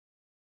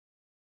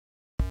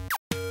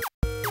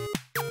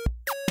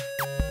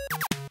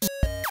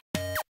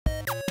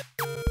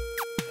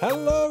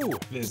Hello,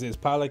 this is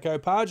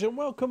Padge and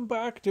welcome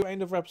back to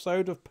another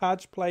episode of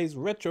Padge Plays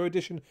Retro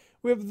Edition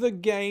with the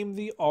game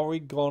The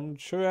Oregon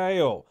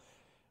Trail.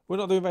 We're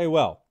not doing very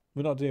well.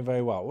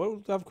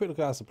 We'll have a quick look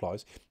at our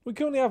supplies. We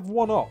currently have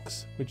one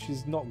ox, which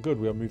is not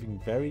good. We are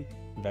moving very,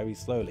 very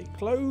slowly.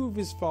 Clove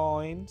is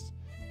fine.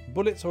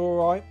 Bullets are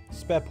alright.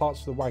 Spare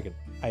parts for the wagon,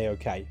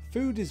 A-okay.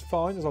 Food is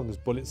fine as long as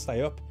bullets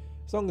stay up.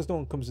 As long as no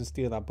one comes and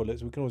steals our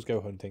bullets, we can always go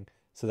hunting,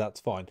 so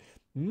that's fine.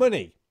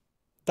 Money,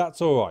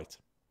 that's alright.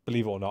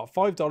 Believe it or not,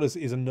 $5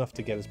 is enough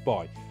to get us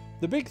by.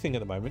 The big thing at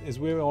the moment is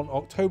we're on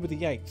October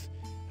the 8th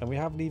and we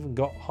haven't even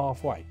got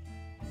halfway.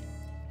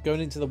 Going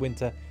into the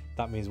winter,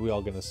 that means we are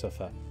going to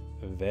suffer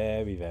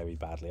very, very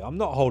badly. I'm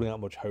not holding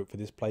out much hope for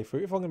this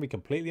playthrough. If I'm going to be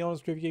completely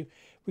honest with you,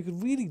 we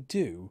could really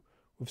do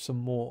with some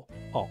more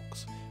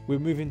ox. We're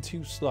moving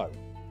too slow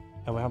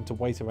and we're having to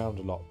wait around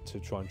a lot to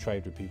try and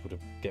trade with people to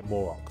get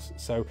more ox.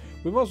 So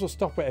we might as well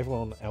stop where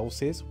everyone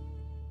else is,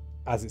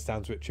 as it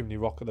stands with Chimney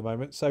Rock at the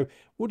moment. So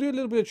we'll do a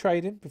little bit of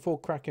trading before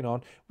cracking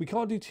on. We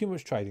can't do too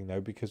much trading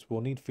though, because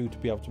we'll need food to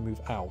be able to move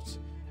out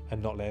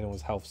and not let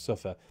anyone's health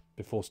suffer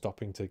before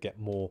stopping to get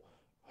more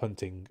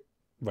hunting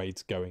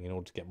raids going in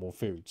order to get more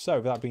food. So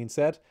with that being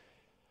said,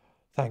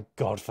 thank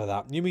God for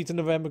that. You meet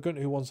another immigrant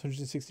who wants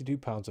 162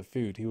 pounds of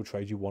food. He will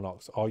trade you one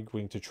ox. Are you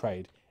willing to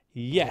trade?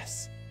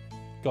 Yes.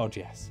 God,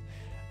 yes.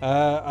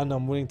 And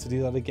I'm willing to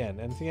do that again.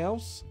 Anything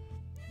else?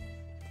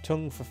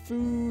 Tongue for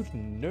food?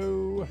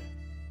 No.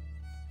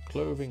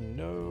 Clothing,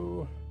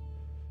 no.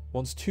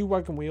 Wants 2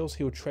 wagon wheels,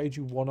 he'll trade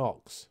you 1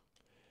 ox.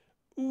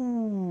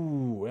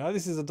 Ooh, now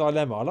this is a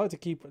dilemma. I like to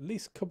keep at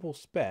least a couple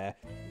spare,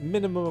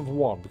 minimum of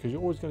 1, because you're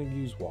always going to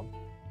use 1.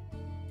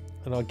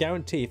 And I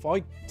guarantee if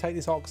I take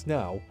this ox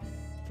now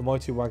for my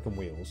 2 wagon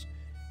wheels,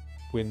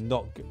 we're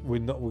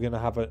going to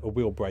have a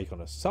wheel break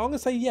on us. So I'm going to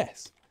say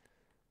yes.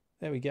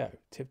 There we go.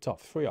 Tip top.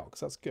 3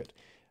 ox. That's good.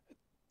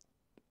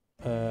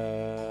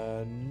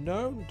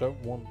 No,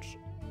 don't want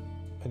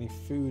any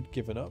food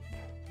given up.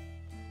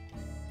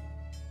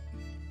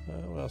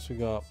 What else we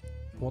got?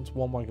 Wants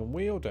 1 wagon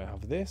wheel. Don't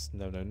have this.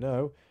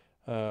 No.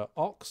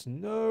 Ox,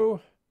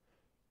 no.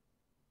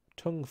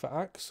 Tongue for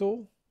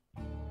axle.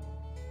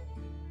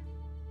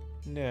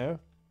 No.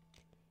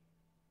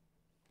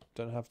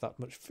 Don't have that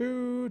much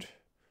food.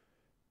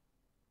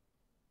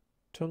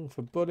 Tongue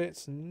for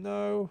bullets.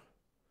 No.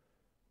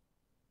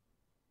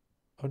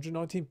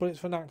 119 bullets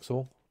for an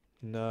axle.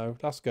 No.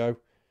 Let's go.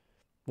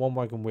 1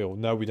 wagon wheel.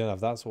 No, we don't have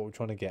that. That's what we're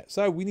trying to get.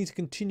 So we need to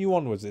continue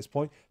onwards at this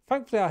point.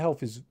 Thankfully, our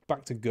health is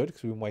back to good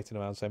because we've been waiting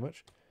around so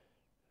much.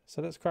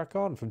 So let's crack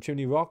on. From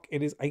Chimney Rock,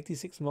 it is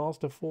 86 miles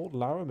to Fort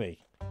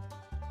Laramie.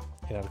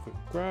 Inadequate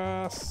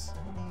grass.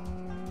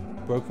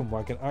 Broken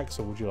wagon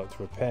axle. Would you like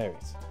to repair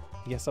it?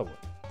 Yes, I would.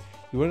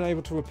 You weren't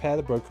able to repair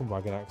the broken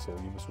wagon axle.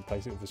 You must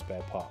replace it with a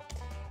spare part.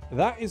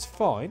 That is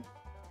fine.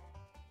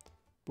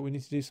 But we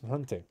need to do some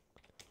hunting.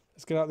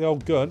 Let's get out the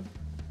old gun.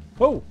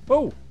 Oh!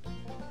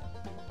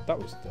 That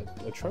was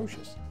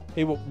atrocious.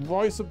 He walked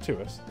right up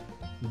to us,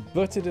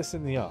 butted us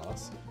in the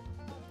arse,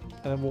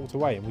 and then walked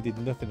away, and we did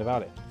nothing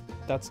about it.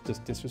 That's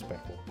just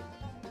disrespectful.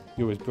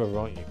 You're his brother,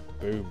 aren't you?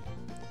 Boom.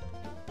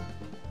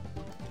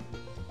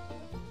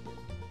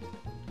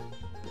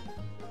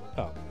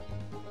 Oh.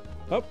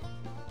 Up.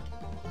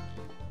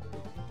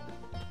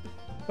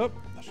 Up.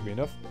 That should be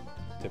enough.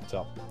 Tip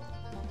top.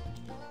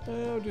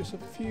 I'll do this a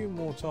few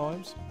more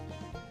times.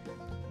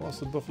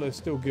 Whilst the buffalo's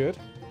still good.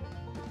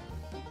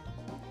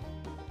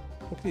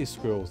 Look at these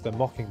squirrels, they're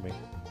mocking me.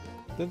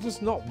 They're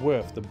just not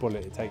worth the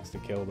bullet it takes to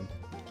kill them.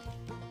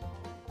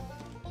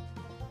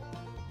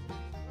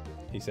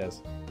 He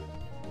says.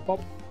 Pop.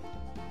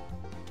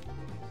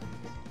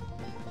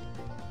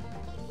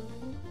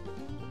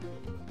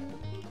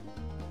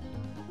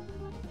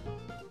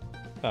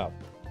 Oh.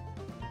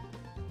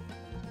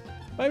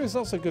 Maybe it's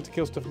not so good to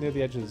kill stuff near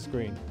the edge of the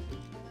screen.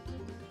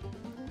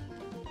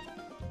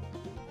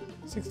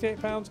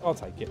 £68? I'll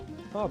take it.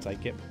 I'll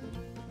take it.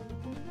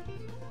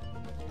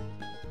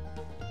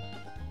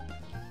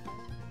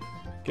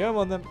 Come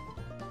on then.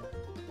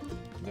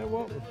 You know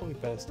what? We're probably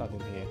better standing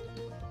here.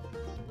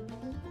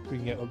 We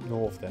can get up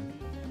north then.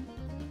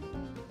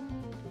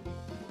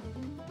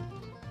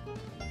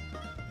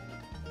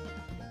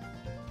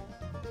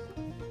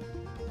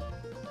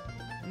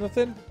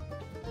 Nothing.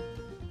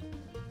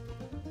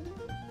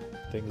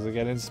 Things are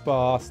getting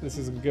sparse. This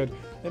isn't good.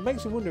 It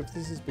makes me wonder if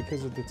this is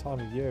because of the time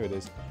of year it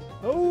is.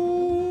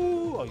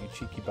 Oh, you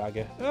cheeky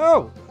bagger.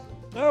 Oh,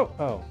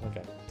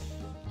 okay.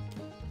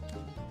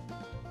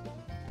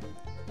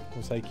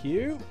 We'll take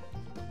you.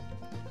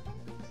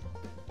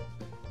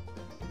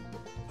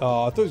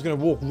 Oh, I thought it was going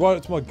to walk right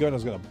up to my gun. I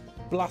was going to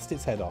blast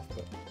its head off,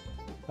 but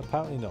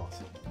apparently not.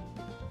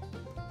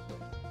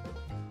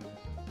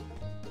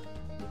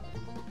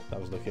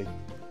 That was lucky.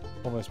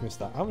 Almost missed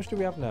that. How much do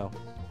we have now?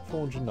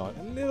 409.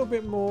 A little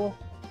bit more.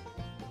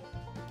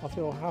 I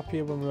feel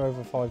happier when we're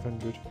over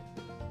 500.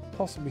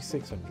 Possibly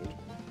 600.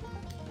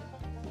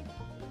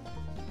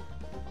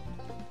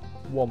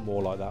 One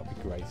more like that would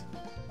be great.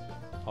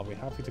 I'll be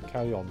happy to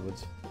carry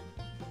onwards.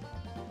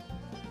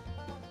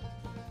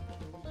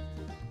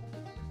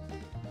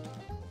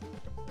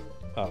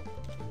 Oh.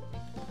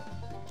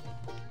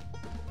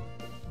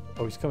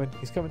 Oh, he's coming.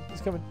 He's coming.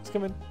 He's coming. He's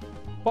coming.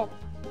 Pop.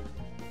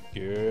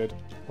 Good.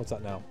 What's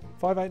that now?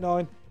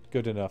 589.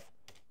 Good enough.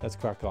 Let's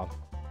crack on.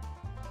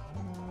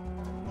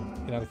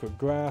 Inadequate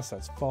grass.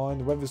 That's fine.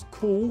 The weather's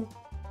cool.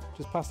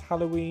 Just past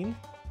Halloween.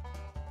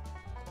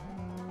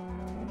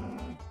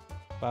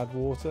 Bad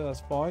water.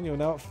 That's fine. You're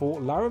now at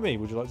Fort Laramie.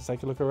 Would you like to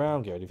take a look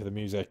around? Get ready for the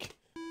music.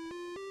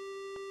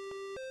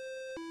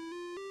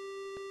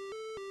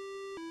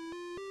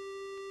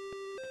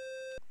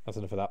 That's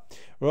enough of that.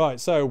 Right,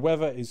 so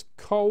weather is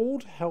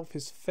cold, health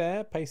is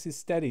fair, pace is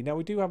steady. Now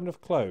we do have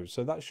enough clothes,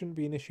 so that shouldn't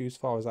be an issue as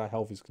far as our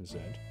health is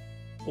concerned.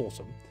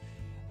 Awesome.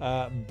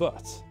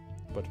 But.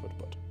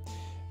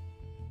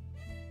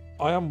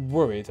 I am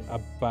worried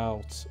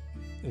about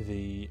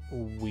the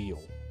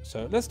wheel.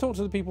 So let's talk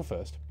to the people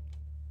first.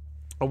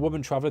 A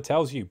woman traveller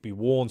tells you, be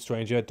warned,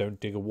 stranger, don't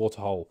dig a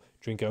water hole.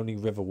 Drink only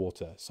river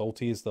water.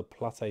 Salty as the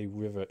Platte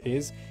River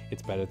is,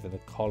 it's better than a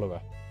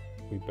cholera.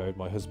 We buried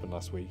my husband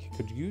last week.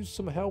 Could use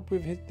some help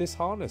with this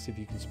harness if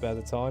you can spare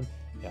the time.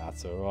 Yeah,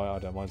 that's alright. I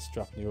don't mind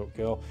strapping you up,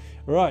 girl.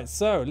 Right,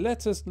 so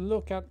let us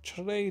look at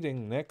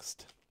trading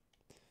next.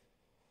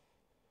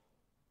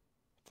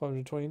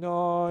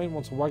 529.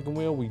 Wants a wagon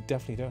wheel. We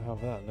definitely don't have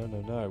that.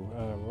 No.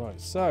 Right,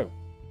 so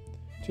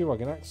 2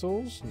 wagon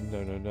axles.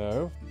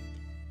 No.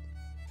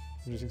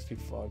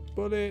 165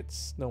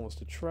 bullets. No one wants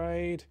to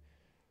trade.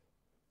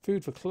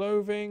 Food for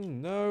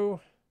clothing. No.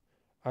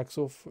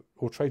 Axle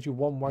or trade you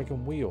 1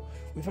 wagon wheel.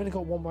 We've only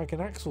got 1 wagon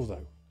axle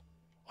though.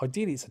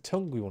 Ideally it's a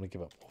tongue we want to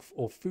give up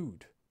or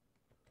food.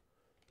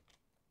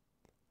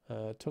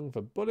 Tongue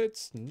for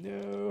bullets.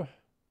 No.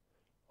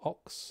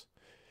 Ox.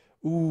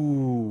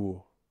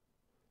 Ooh.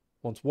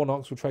 Wants 1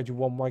 ox, will trade you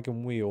 1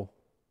 wagon wheel.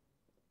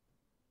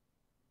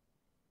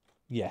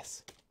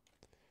 Yes.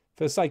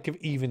 For the sake of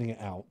evening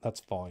it out, that's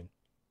fine.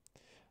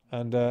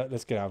 And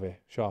let's get out of here.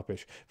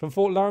 Sharpish. From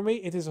Fort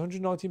Laramie, it is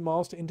 190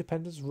 miles to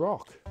Independence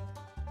Rock.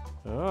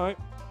 Alright.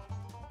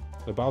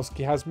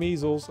 Lebowski has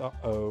measles.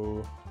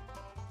 Uh-oh.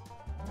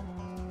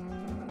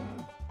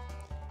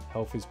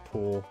 Health is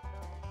poor.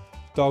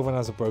 Dogman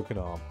has a broken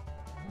arm.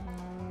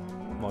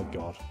 My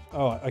god.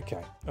 Alright,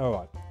 okay.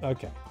 Alright,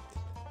 okay.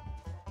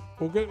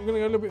 We're going to go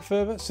a little bit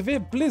further. Severe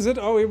blizzard.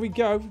 Oh, here we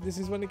go. This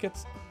is when it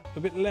gets a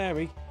bit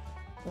leery.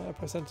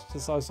 Press enter to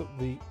size up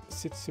the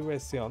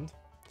situation.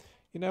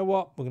 You know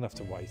what? We're going to have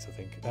to wait, I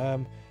think.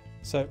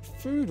 So,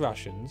 food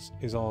rations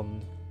is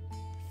on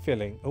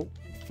filling. Oh,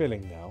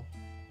 filling now.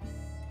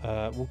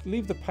 We'll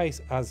leave the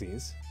pace as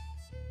is.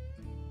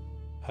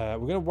 We're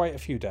going to wait a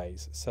few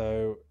days.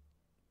 So,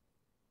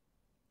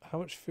 how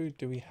much food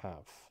do we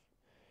have?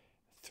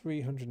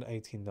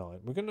 389.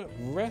 We're going to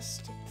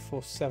rest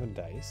for 7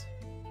 days.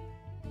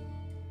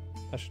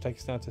 That should take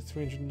us down to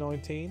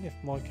 319 if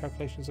my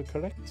calculations are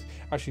correct.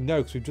 Actually, no,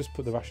 because we've just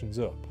put the rations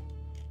up.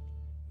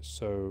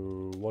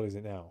 So, what is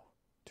it now?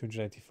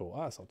 284.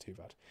 Ah, that's not too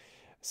bad.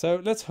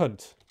 So, let's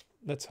hunt.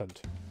 Let's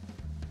hunt.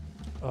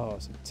 Oh,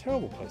 it's a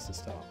terrible place to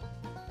start.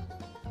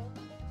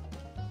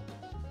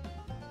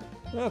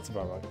 That's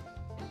about right.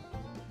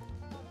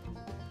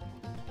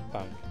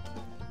 Bang.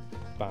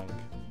 Bang.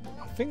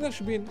 I think that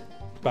should be in...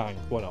 Bang.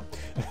 Why not?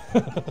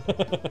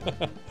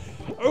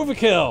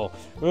 Overkill!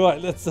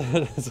 Right, let's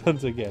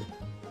hunt again.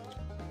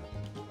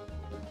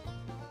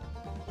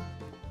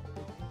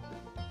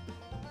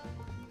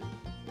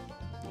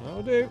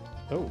 That'll do.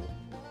 Oh.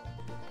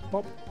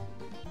 Pop.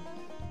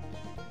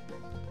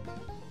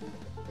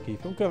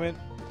 Keep them coming.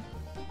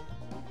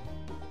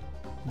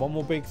 One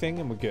more big thing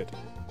and we're good.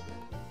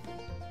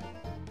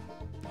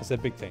 I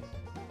said big thing.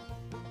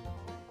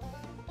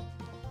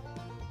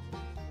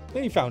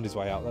 He found his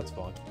way out, that's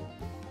fine.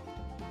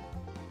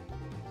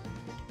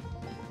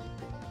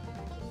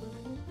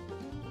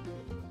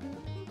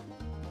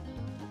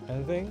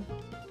 Anything?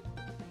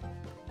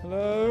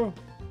 Hello?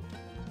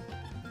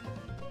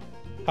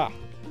 Ha!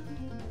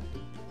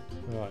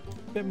 Right,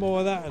 a bit more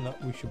of that and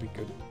we should be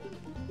good.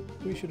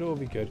 We should all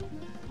be good.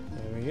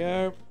 There we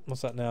go.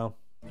 What's that now?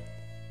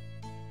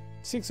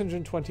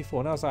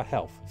 624. Now's our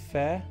health.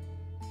 Fair.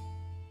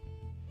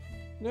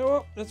 You know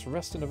what? Let's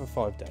rest another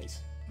 5 days.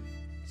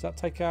 Does that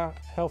take our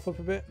health up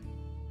a bit?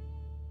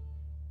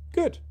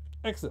 Good.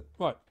 Excellent.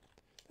 Right.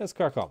 Let's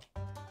crack on.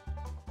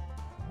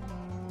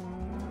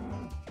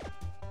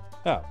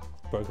 Oh,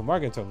 broken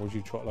wagon tongue. Would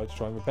you like to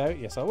try and repair it?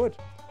 Yes, I would.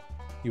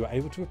 You are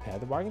able to repair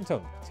the wagon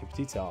tongue.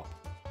 Tippity top.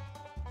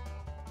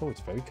 Oh,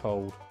 it's very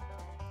cold.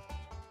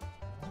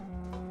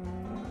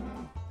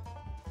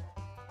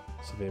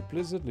 Severe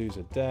blizzard. Lose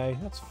a day.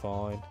 That's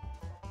fine.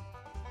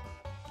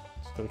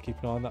 Just got to keep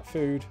an eye on that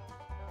food.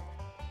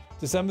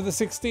 December the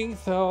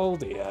 16th. Oh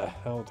dear.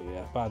 Oh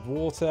dear. Bad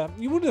water.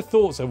 You wouldn't have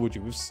thought so, would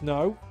you? With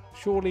snow?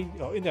 Surely...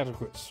 Oh,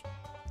 inadequate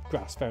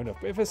grass. Fair enough.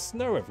 But if there's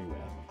snow everywhere,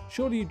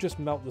 surely you'd just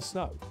melt the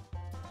snow.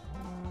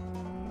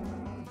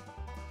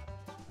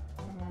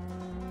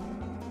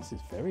 This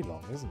is very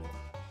long, isn't it?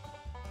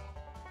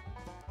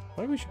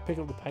 Maybe we should pick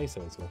up the pace a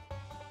little.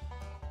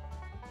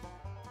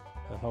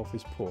 Her health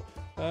is poor.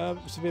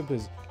 Severe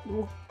blizzard.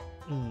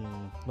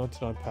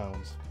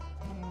 £99.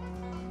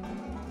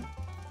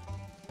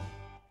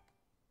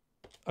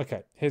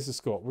 Okay, here's the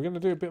score. We're going to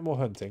do a bit more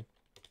hunting.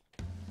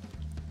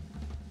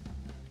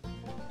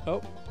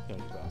 Oh, no,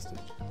 you bastard.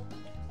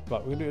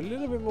 Right, we're going to do a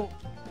little bit more.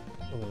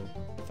 I'm going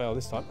to fail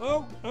this time.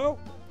 Oh, oh.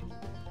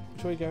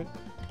 Which way are you going?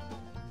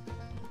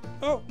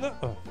 Oh, no.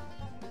 Oh.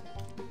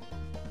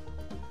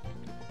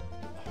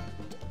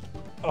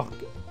 Oh,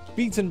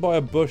 beaten by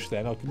a bush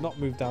then. I could not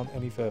move down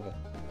any further.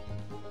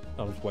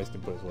 I'm just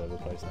wasting bullets all over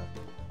the place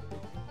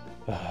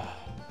now.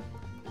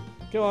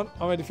 Come on,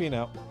 I'm ready for you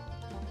now.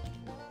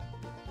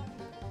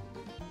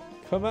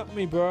 Come at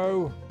me,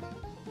 bro.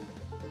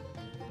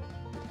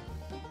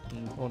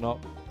 Or not.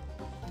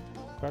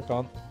 Crack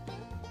on.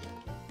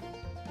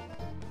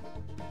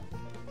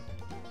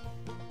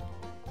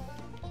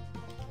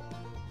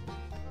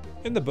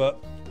 In the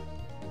butt.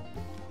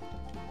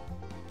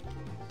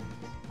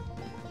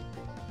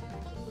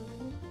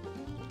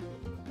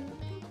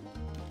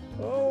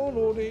 Oh,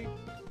 lordy.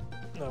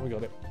 No, we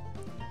got it.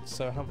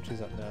 So how much is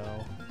that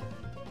now?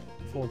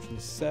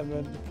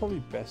 407. Probably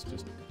best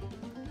just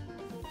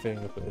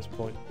filling up at this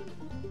point.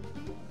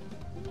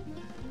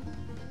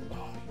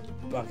 Oh,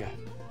 bugger.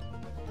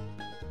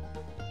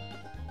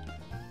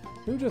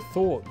 Who would have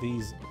thought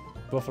these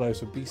buffaloes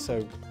would be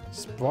so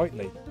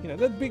sprightly? You know,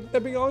 they're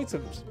big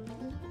items.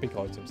 Big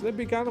items. They're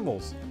big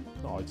animals.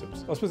 Not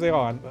items. I suppose they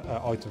are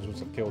items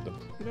once I've killed them.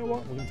 You know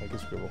what? We're going to take a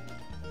squirrel.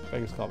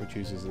 Beggars can't be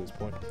choosers at this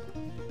point.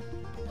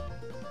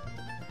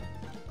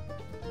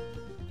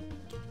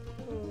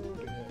 Oh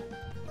dear.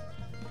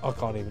 I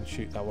can't even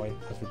shoot that way.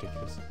 That's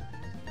ridiculous.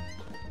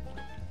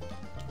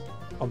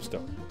 I'm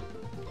stuck.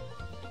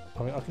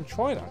 I mean, I can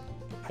try that.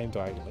 Aim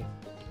diagonally.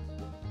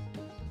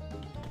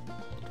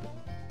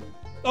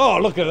 Oh,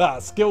 look at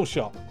that. Skill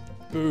shot.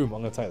 Boom.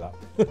 I'm going to take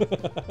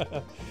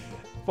that.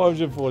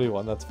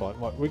 541. That's fine.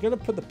 Right, we're going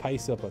to put the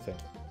pace up, I think.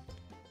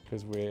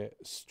 Because we're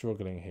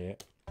struggling here.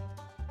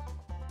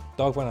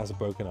 Dogvan has a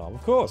broken arm.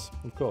 Of course.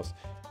 Of course.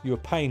 You're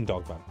a pain,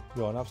 Dogvan.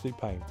 You're an absolute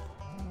pain.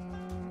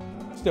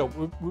 Still,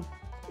 we're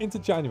into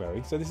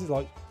January. So this is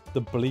like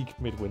the bleak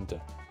midwinter.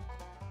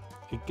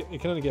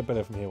 It can only get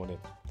better from here on in.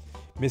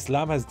 Miss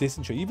Lamb has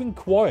dysentery. You've been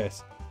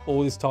quiet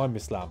all this time,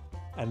 Miss Lamb.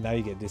 And now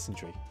you get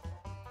dysentery.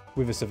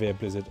 With a severe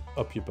blizzard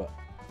up your butt.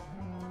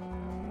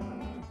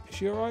 Is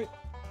she alright?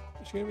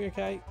 Is she going to be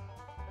okay?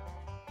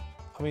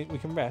 I mean, we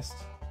can rest.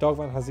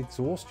 Dogvan has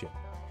exhaustion.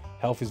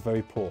 Health is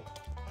very poor.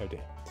 Oh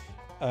dear.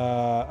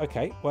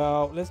 Okay,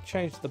 well, let's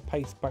change the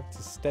pace back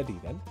to steady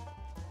then.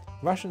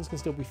 Rations can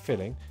still be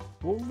filling.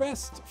 We'll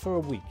rest for a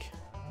week.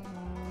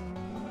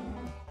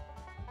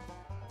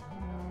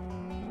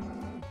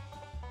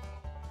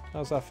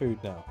 How's our food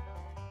now?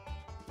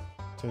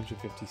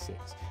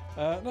 256.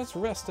 Let's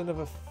rest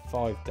another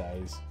 5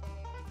 days.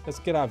 Let's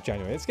get out of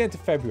January. Let's get into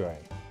February.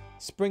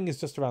 Spring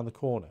is just around the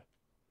corner.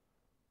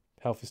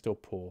 Health is still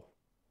poor.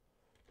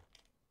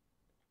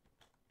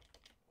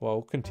 Well,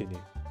 we'll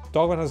continue.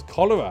 Dogman has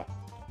cholera.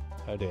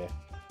 Oh dear.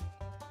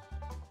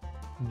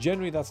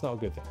 Generally, that's not a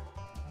good thing.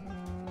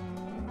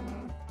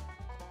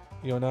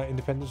 You're now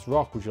Independence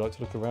Rock. Would you like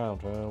to look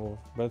around? Well,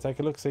 better take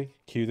a look-see.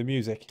 Cue the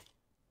music.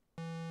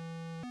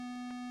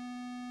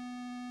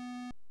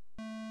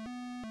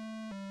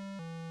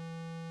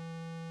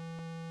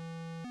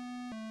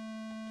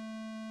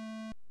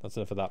 That's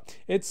enough of that.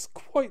 It's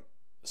quite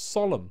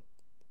solemn,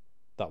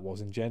 that was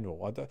in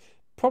general.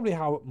 Probably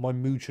how my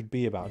mood should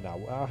be about now.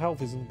 Our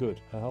health isn't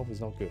good. Our health is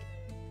not good.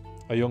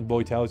 A young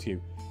boy tells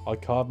you, I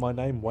carved my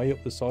name way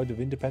up the side of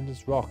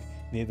Independence Rock,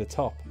 near the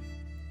top.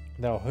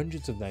 There are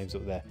hundreds of names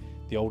up there.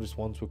 The oldest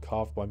ones were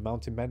carved by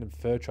mountain men and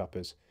fur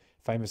trappers.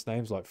 Famous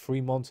names like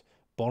Fremont,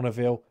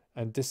 Bonneville,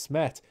 and De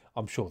Smet.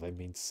 I'm sure they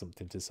mean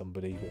something to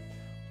somebody, but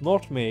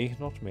not me,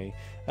 not me.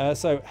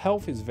 So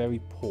health is very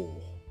poor.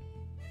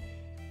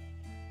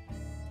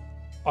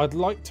 I'd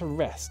like to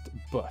rest,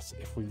 but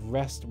if we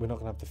rest, we're not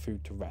going to have the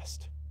food to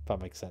rest. If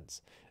that makes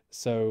sense.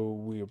 So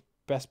we're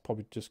best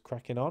probably just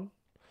cracking on.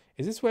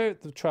 Is this where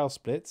the trail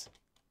splits?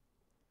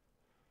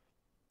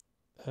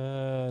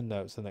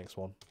 No, it's the next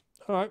one.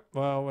 Alright,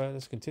 well,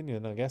 let's continue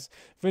then, I guess.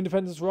 For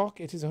Independence Rock,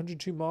 it is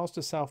 102 miles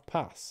to South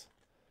Pass.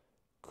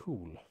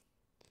 Cool.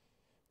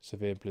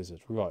 Severe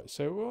blizzard. Right,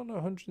 so we're on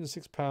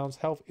 106 pounds.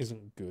 Health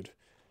isn't good.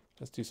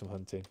 Let's do some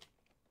hunting.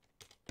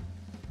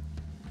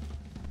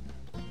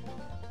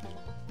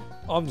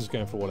 I'm just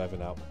going for whatever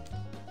now.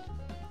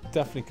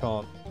 Definitely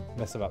can't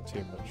mess about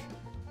too much.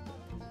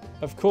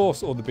 Of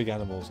course, all the big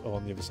animals are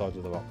on the other side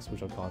of the rocks,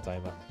 which I can't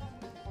aim at.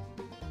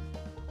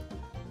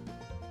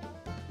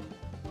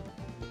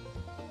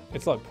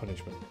 It's like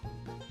punishment.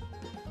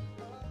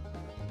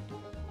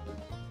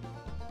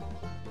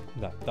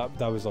 No,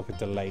 that was like a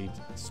delayed,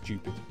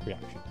 stupid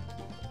reaction.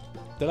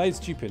 Delayed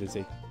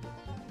stupidity.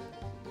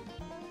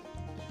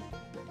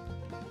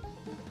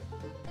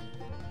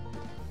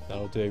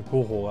 That'll do.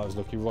 Oh, that was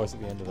lucky right at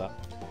the end of that.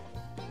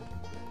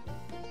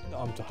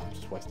 I'm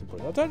just wasting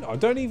bullets. I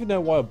don't even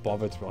know why I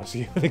bother, to be honest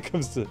with you, when it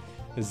comes to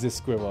this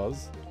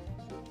squirrels.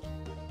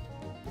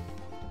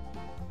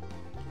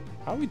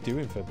 How are we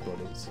doing for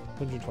bullets?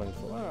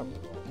 124.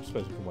 I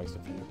suppose we can waste a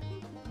few.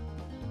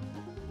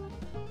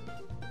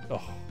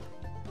 Oh.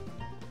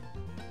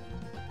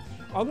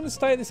 I'm going to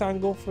stay at this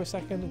angle for a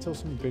second until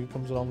something bigger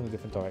comes along in a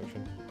different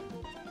direction.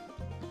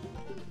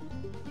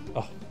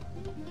 Oh.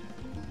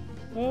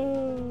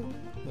 Oh.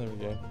 There we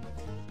go.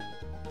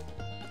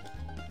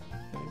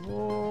 Any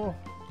more?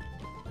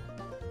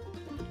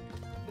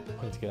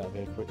 I need to get out of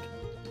here quick.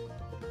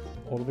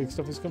 All the big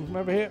stuff is coming from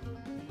over here.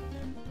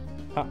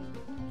 Ha.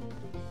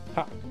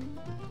 Ha.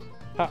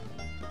 Ha.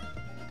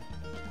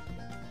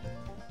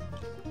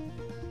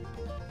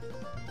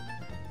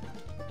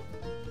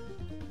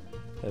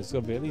 There's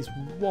got to be at least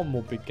one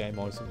more big game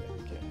item.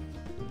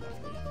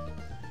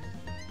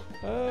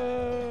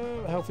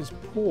 Health is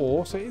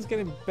poor, so it is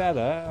getting better.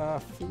 Our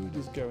food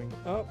is going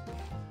up,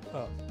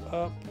 up,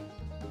 up.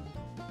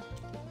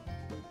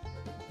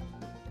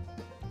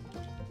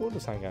 We'll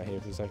just hang out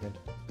here for a second.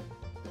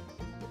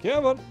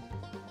 Come on!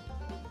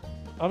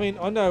 I mean,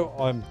 I know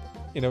I'm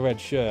in a red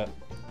shirt.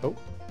 Oh.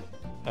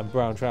 And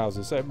brown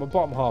trousers, so my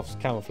bottom half's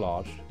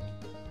camouflaged.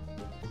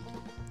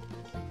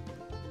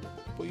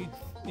 But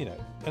you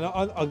know, and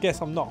I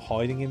guess I'm not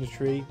hiding in a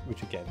tree,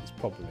 which again is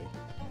probably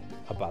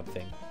a bad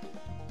thing.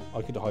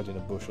 I could hide in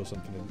a bush or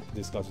something and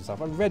disguise myself.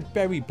 A red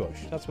berry bush,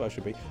 that's where I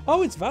should be.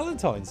 Oh, it's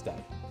Valentine's Day.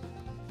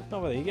 Oh,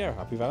 well, there you go.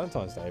 Happy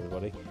Valentine's Day,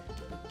 everybody.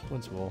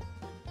 Once more.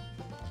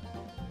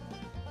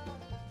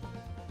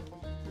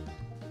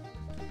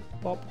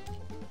 Pop.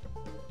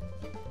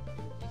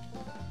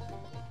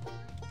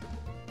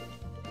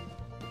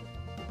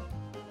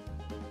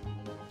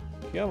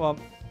 Come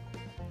on.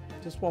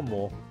 Just one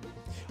more.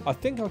 I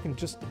think I can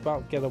just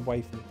about get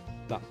away from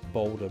that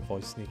boulder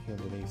by sneaking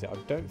underneath it. I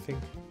don't think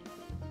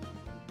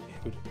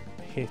it would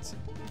hit.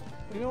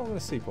 You know what, I'm going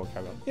to see before I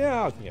carry on.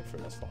 Yeah, I can get through,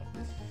 that's fine.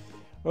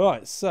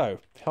 Right, so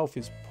health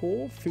is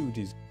poor, food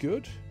is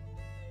good.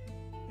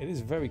 It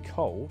is very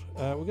cold.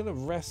 We're going to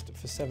rest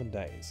for 7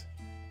 days.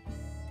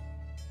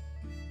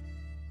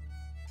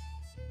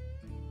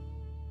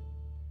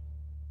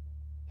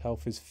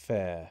 Health is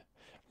fair.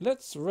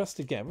 Let's rest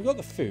again. We've got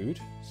the food,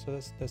 so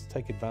let's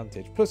take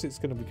advantage. Plus, it's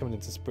going to be coming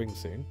into spring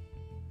soon.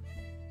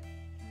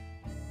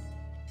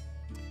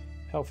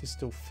 Health is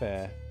still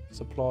fair.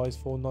 Supplies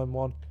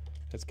 491.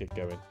 Let's get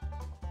going.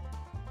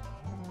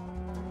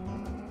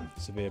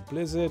 Severe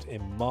blizzard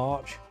in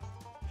March.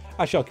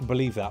 Actually, I can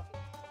believe that.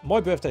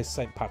 My birthday is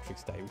St.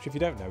 Patrick's Day, which if you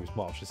don't know is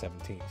March the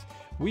 17th.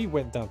 We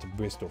went down to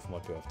Bristol for my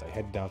birthday,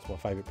 heading down to my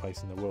favourite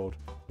place in the world,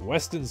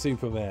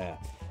 Western-super-Mare.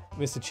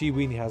 Mr.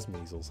 Chiweenie has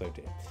measles, oh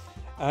dear.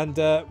 And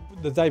the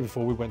day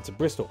before we went to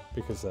Bristol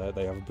because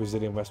they have a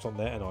Brazilian restaurant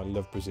there and I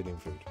love Brazilian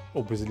food.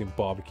 Or Brazilian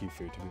barbecue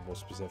food to be more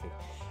specific.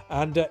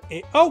 And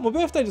oh, my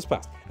birthday just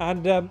passed.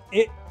 And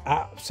it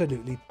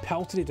absolutely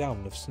pelted it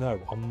down with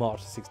snow on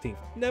March the 16th.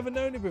 Never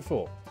known it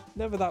before.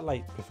 Never that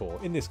late before.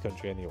 In this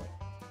country anyway.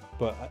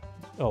 But,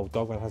 oh,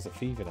 Dogman has a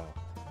fever now.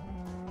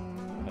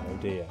 Oh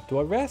dear. Do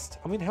I rest?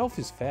 I mean, health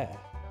is fair.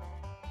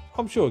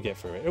 I'm sure I'll get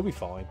through it. It'll be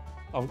fine.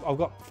 I've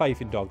got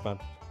faith in Dogman.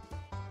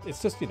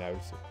 It's just, you know...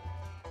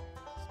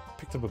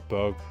 picked up a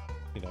bug,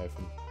 you know,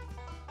 from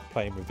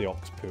playing with the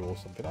ox poo or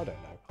something. I don't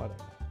know.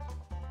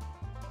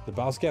 The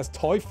basket has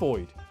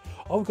typhoid.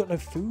 Oh, we've got no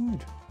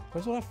food.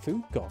 Where's all our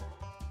food gone?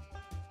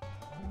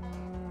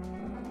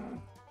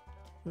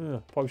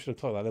 Probably should have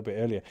clocked that a little bit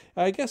earlier.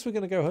 I guess we're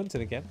going to go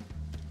hunting again.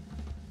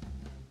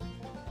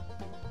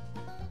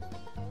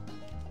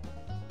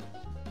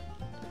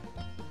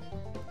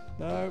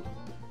 No.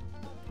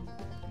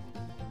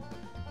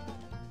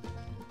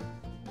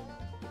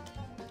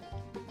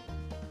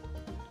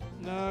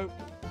 No.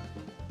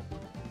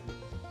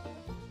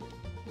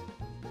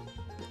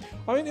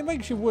 I mean, it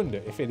makes you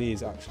wonder if it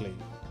is actually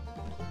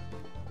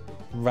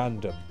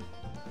random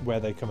where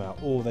they come out,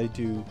 or they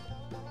do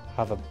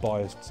have a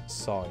biased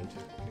side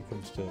when it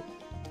comes to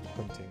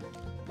hunting.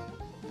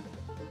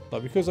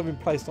 Like, because I've been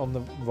placed on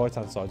the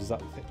right-hand side, does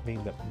that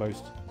mean that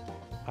most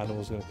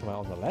animals are going to come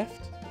out on the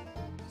left?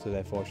 So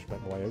therefore I should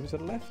make my way over to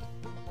the left?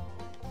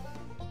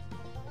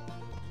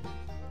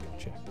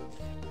 Gotcha.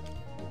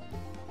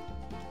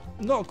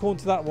 Not according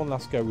to that one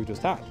last go we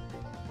just had.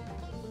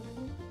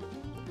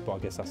 But I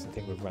guess that's the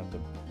thing with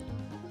random.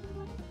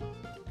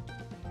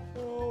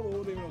 Oh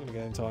Lord, we're not going to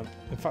get in time.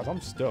 In fact,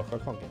 I'm stuck. I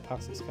can't get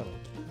past this, can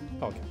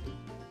I? Okay.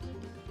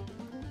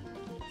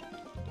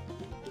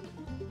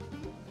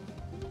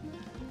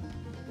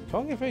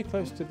 Can't get very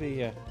close to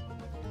the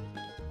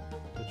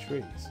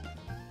trees.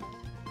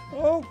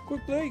 Oh,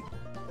 quickly!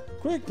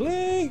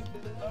 Quickly!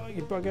 Oh,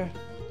 you bugger.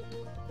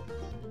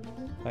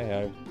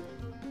 Hey-ho.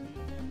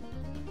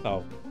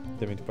 Oh,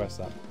 didn't mean to press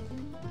that.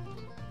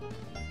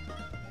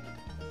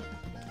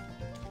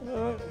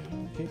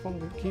 Keep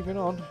on keeping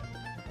on.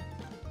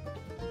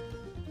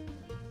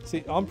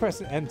 See, I'm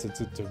pressing enter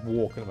to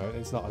walk at the moment.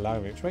 It's not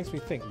allowing me, which makes me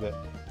think that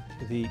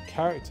the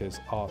characters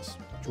are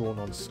drawn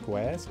on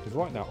squares, because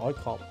right now I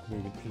can't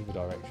move in either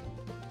direction.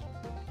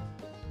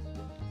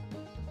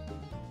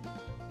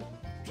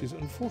 Which is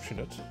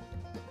unfortunate.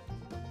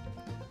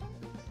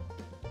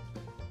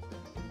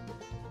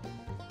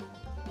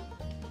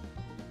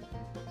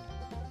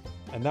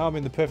 And now I'm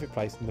in the perfect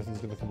place and nothing's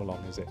going to come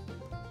along, is it?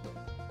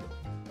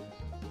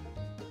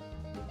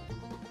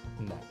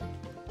 No.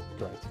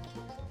 Great.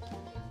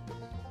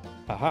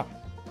 Haha.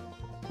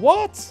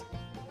 What?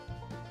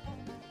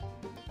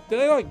 Did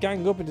they like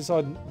gang up and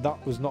decide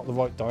that was not the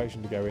right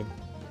direction to go in?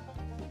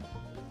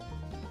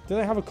 Did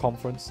they have a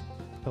conference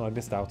and I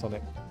missed out on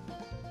it?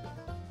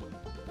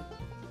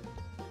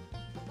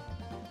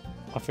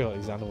 I feel like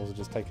these animals are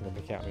just taking the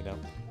mick out of me now.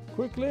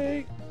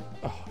 Quickly!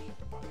 Oh, you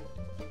bugger.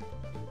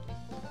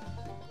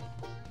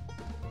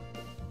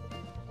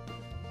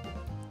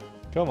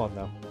 Come on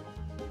now.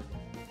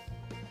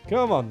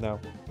 Come on now.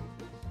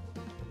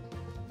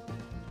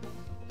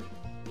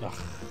 Ugh.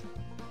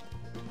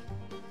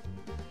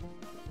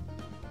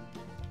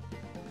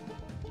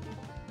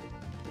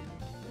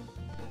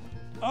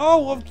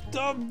 Oh,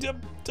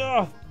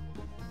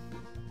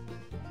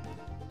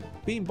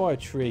 beaten by a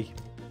tree.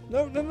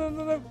 No, no, no,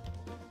 no, no.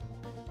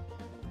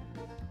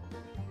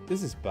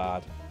 This is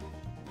bad.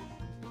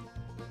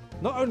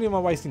 Not only am I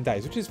wasting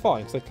days, which is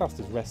fine because they're classed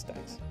as rest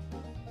days,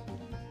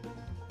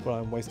 but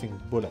I'm wasting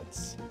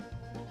bullets.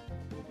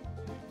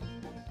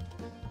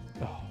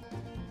 Oh.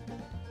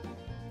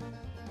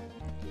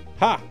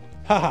 Ha!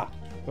 Ha ha!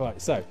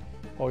 Right, so,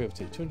 what are we up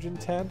to?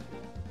 210?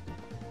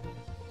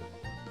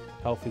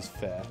 Health is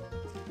fair.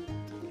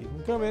 Keep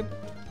them coming.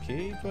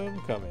 Keep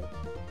them coming.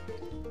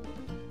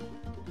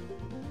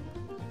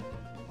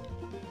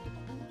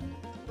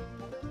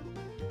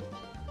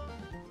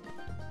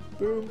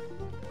 Boom.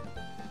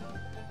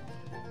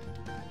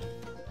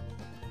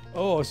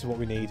 Oh, this is what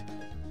we need.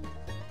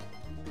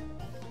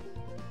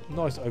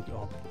 Nice open.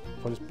 Oh,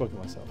 I just bugged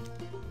myself.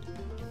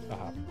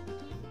 Aha.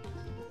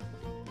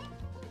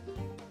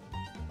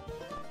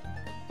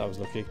 That was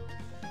lucky.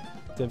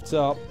 Tipped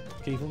up.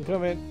 Keep them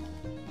coming.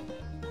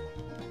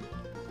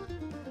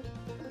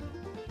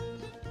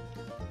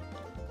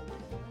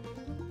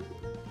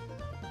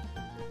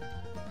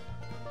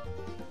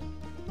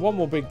 One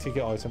more big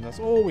ticket item. That's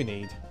all we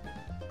need.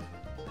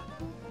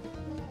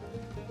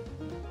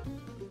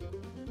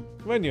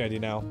 When you're ready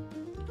now.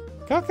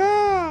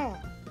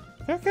 Kaka!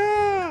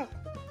 Kaka!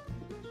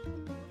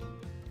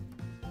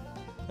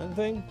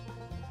 Anything?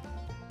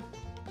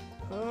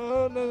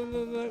 Oh, no,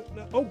 no, no,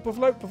 no. Oh,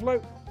 buffalo,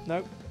 buffalo.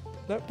 No.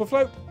 No,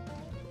 buffalo.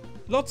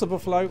 Lots of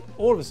buffalo.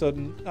 All of a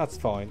sudden, that's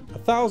fine.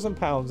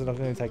 £1,000 and I'm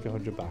going to take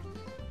 100 back.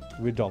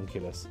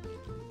 Redonkulous.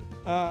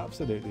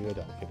 Absolutely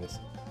redonkulous.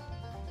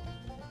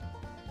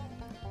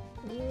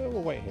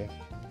 We'll wait here.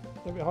 A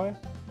little bit higher.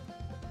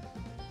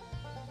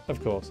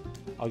 Of course.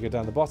 I'll go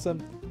down the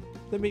bottom.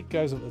 The meat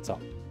goes up the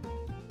top.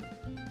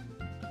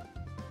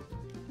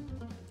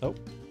 Oh.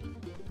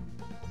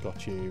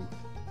 Got you.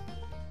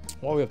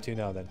 What are we up to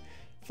now then?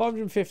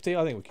 550.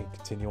 I think we can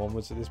continue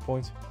onwards at this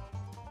point.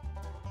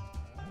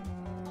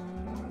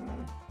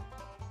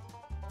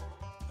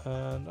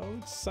 And I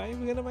would say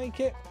we're going to make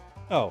it.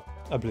 Oh,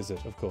 a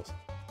blizzard, of course.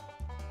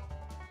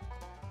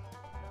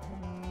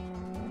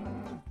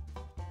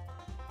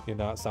 You're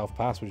now at South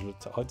Pass. Would you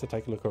like to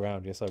take a look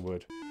around? Yes, I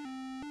would.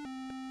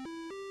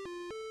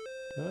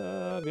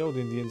 The old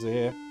Indians are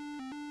here.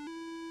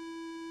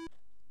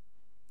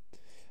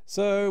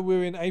 So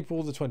we're in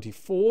April the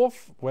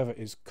 24th. Weather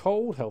is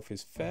cold, health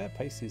is fair,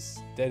 pace is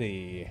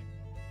steady.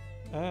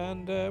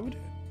 And I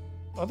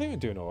think we're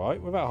doing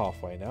alright. We're about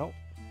halfway now.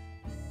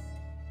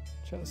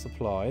 Check the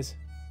supplies.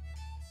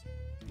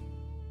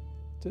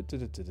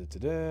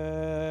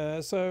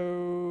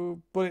 So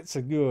bullets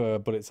are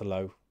good, bullets are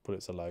low.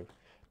 Bullets are low.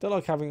 Don't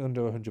like having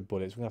under 100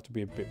 bullets. We're going to have to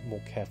be a bit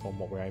more careful on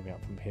what we're aiming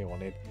at from here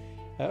on in.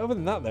 Other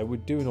than that, though, we're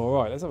doing all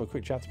right. Let's have a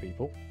quick chat to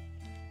people.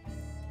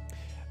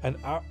 An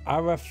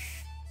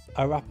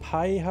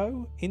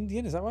Arapaho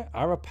Indian, is that right?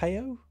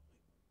 Arapaho?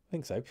 I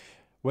think so.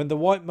 When the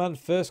white man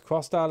first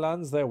crossed our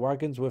lands, their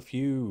wagons were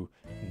few.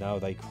 Now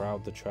they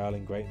crowd the trail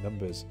in great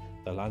numbers.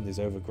 The land is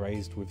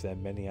overgrazed with their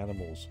many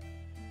animals.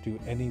 Do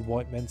any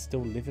white men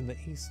still live in the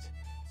east?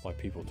 My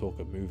people talk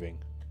of moving.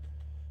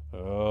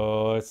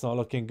 Oh, it's not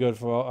looking good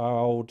for our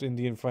old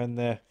Indian friend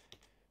there.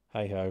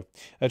 Hey ho.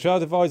 A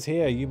trail divides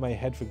here. You may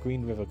head for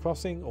Green River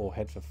Crossing or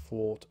head for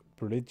Fort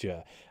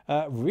Bridger.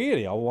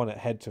 Really, I want to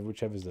head to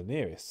whichever's the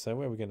nearest. So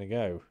where are we going to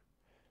go?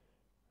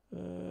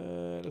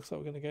 Looks like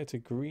we're going to go to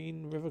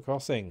Green River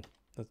Crossing.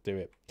 Let's do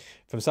it.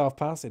 From South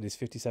Pass, it is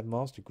 57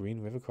 miles to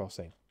Green River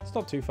Crossing. It's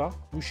not too far.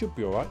 We should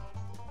be alright.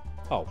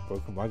 Oh,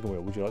 broken wagon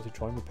wheel. Would you like to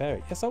try and repair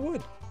it? Yes, I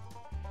would.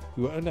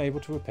 You were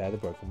unable to repair the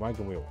broken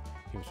wagon wheel.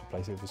 You must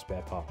replace it with a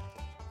spare part.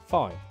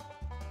 Fine.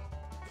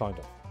 Kind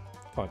of.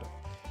 Kind of.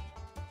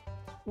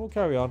 We'll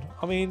carry on.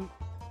 I mean,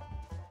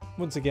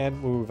 once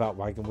again, we're without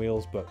wagon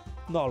wheels, but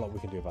not a lot we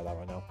can do about that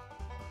right now.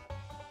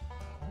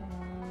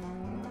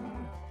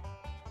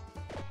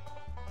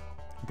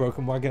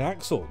 Broken wagon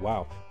axle.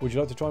 Wow. Would you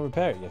like to try and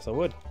repair it? Yes, I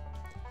would.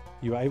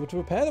 You were able to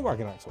repair the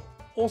wagon axle.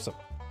 Awesome.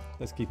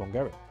 Let's keep on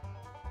going.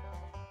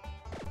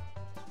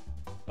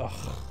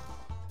 Ugh.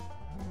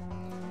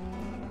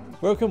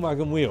 Broken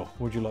wagon wheel.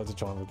 Would you like to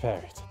try and repair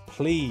it?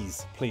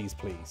 Please, please,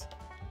 please.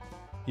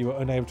 You were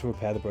unable to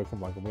repair the broken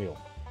wagon wheel.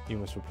 You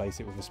must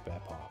replace it with a spare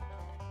part.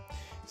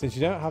 Since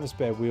you don't have a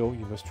spare wheel,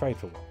 you must trade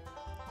for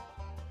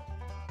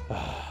one.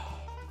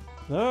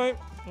 Alright,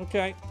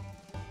 okay.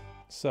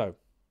 So,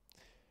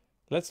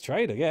 Let's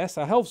trade, I guess.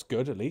 Our health's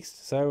good, at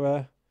least.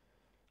 So,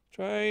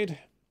 trade.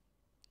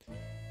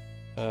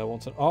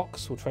 Wants an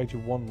ox. We'll trade you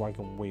 1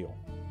 wagon wheel.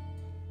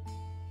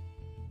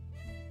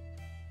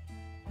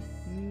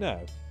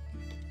 No.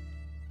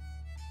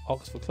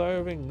 Ox for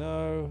clothing,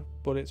 no.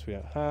 Bullets we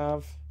don't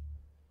have.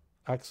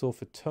 Axle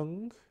for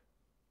tongue.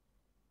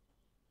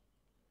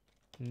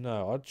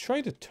 No, I'd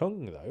trade a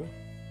tongue though.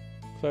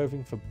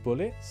 Clothing for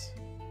bullets.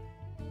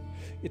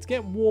 It's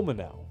getting warmer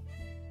now.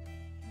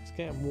 It's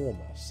getting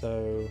warmer,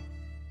 so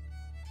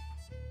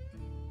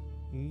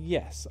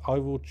yes, I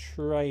will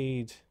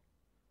trade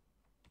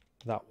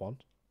that one.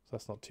 So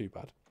that's not too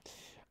bad.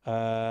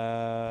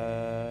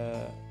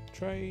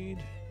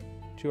 Trade.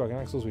 2 wagon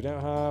axles we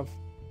don't have.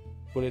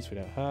 Bullets we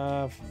don't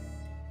have.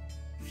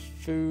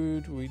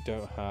 Food we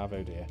don't have.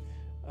 Oh dear.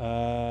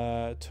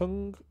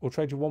 Tongue. We'll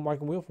trade you 1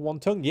 wagon wheel for 1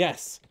 tongue.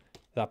 Yes,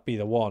 that'd be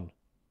the one.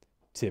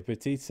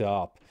 Tippity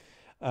top.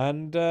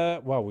 And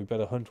well, we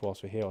better hunt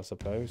whilst we're here, I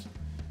suppose.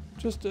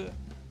 Just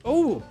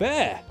oh,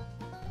 bear.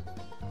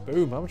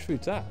 Boom. How much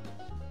food's that?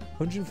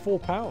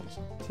 £104.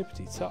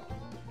 Tippity top.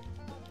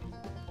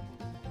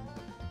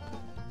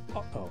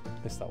 Oh,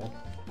 missed that one.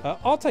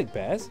 I'll take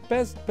bears.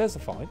 Bears are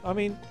fine. I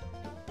mean,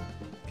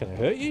 can it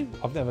hurt you?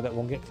 I've never let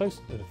one get close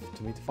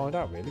to me to find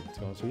out, really, to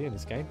be honest with you, in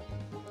this game.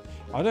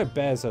 I know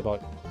bears are,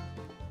 like,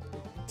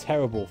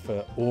 terrible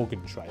for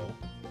Oregon Trail,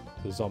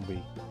 the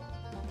zombie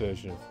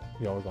version of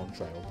the Oregon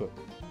Trail, but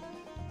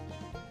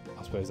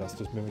I suppose that's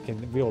just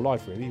mimicking real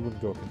life, really. You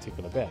wouldn't go up and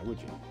tickle a bear, would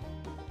you?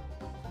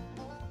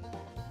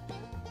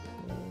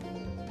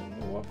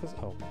 What was...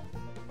 Oh.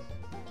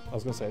 I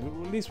was going to say,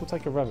 at least we'll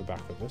take a rabbit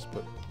back with us,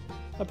 but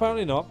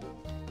apparently not.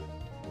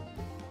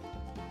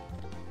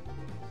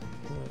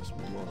 There's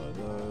one of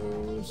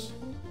those.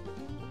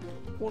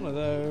 One of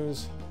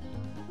those.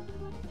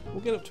 We'll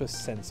get up to a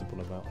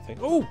sensible amount, I think.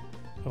 Oh!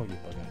 Oh, you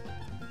bugger.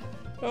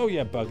 Oh,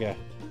 yeah, bugger.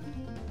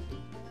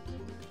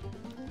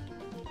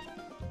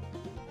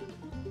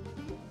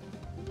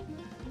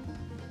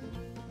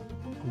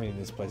 I mean,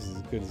 this place is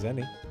as good as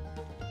any.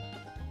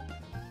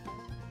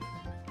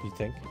 You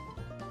think?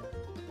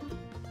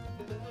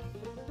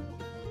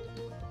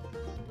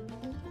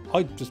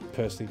 I just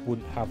personally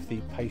wouldn't have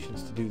the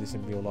patience to do this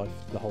in real life,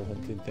 the whole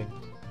hunting thing.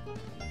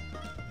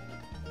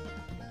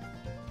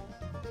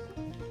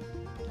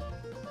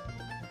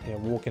 Yeah,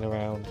 walking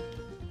around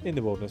in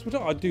the wilderness, which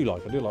I do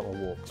like. I do like my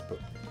walks, but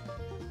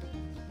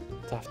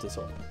to have to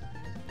sort of...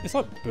 It's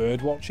like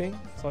bird watching.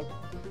 It's like,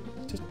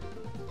 just...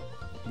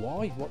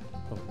 Why? What?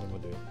 Oh, what am I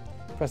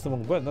doing? Press the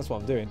wrong button, that's what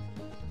I'm doing.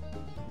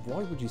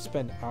 Why would you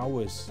spend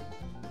hours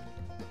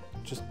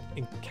just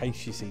in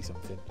case you see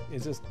something?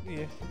 It's just,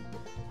 yeah...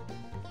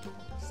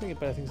 I think of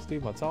better things to do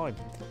with my time.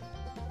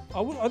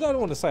 I don't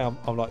want to say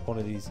I'm like one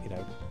of these, you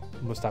know,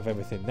 must have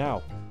everything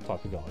now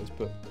type of guys,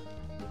 but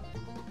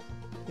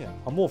yeah,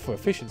 I'm more for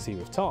efficiency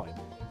with time.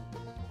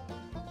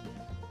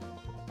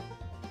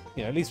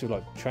 You know, at least with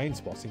like train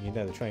spotting, you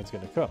know the train's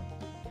going to come.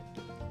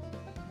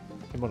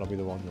 It might not be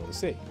the one you want to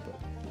see,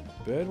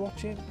 but bird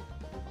watching.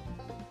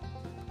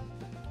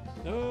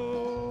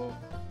 Oh,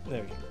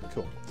 there we go.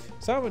 Cool.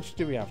 So how much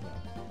do we have now?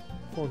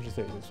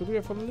 436. We'll do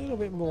it for a little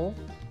bit more.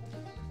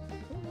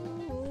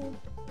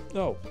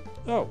 No,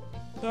 no,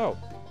 no.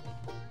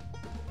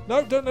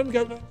 No, don't let him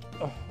go. No.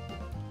 Oh.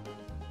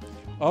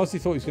 I honestly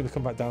thought he was going to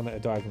come back down at a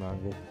diagonal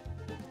angle.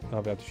 And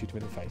I'll be able to shoot him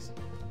in the face.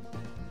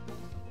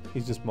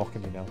 He's just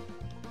mocking me now.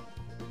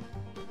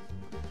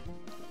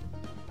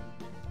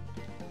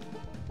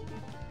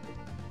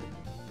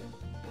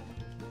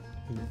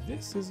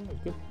 This isn't a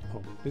good...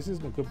 Oh, this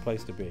isn't a good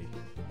place to be.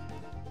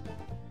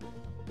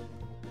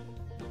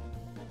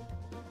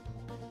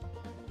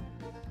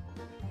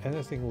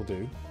 Anything will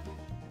do.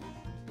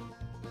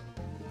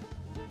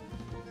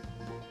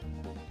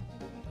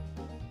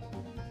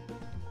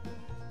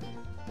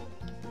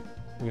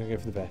 I'm going to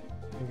go for the bear.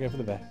 I'm going to go for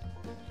the bear.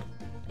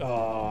 Ah,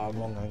 oh,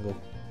 wrong angle.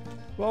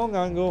 Wrong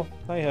angle.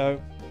 Hey-ho.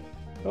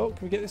 Oh, can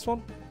we get this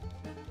one?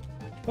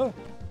 Oh,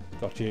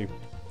 got you.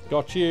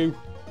 Got you.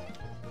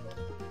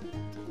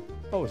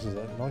 Oh, this is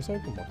a nice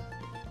open one.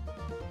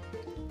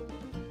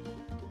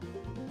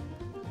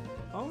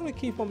 I'm going to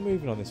keep on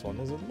moving on this one.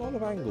 There's a lot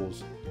of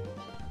angles.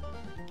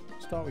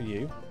 Start with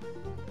you.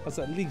 That's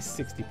at least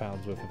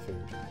 £60 worth of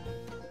food.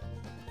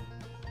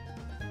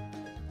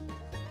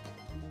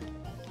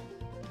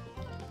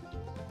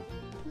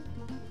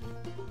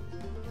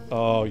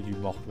 Oh, you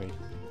mock me.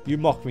 You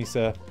mock me,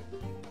 sir.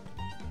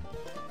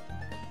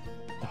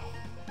 Oh.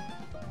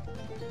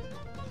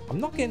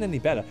 I'm not getting any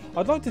better.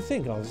 I'd like to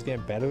think I was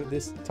getting better at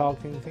this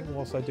targeting thing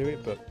whilst I do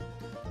it, but...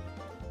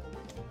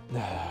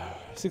 No.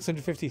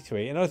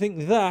 653. And I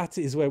think that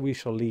is where we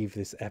shall leave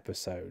this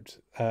episode.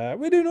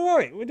 We're doing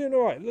alright. We're doing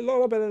alright. A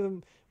lot better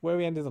than where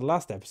we ended the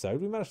last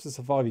episode. We managed to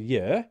survive a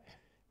year,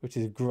 which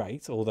is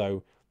great,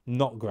 although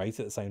not great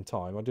at the same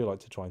time. I do like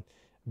to try and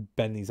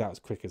bend these out as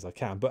quick as I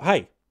can. But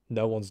hey,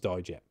 no one's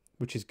died yet,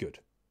 which is good,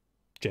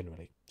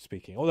 generally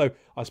speaking. Although,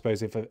 I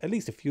suppose if at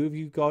least a few of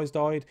you guys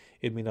died,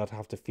 it'd mean I'd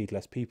have to feed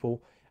less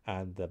people,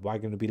 and the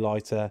wagon would be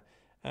lighter,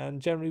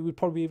 and generally we'd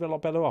probably be a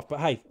lot better off. But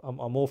hey, I'm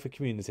all for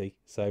community,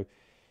 so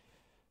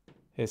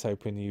here's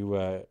hoping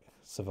you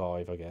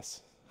survive, I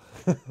guess.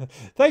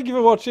 Thank you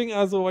for watching.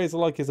 As always, a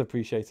like is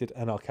appreciated,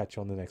 and I'll catch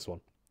you on the next one.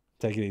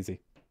 Take it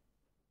easy.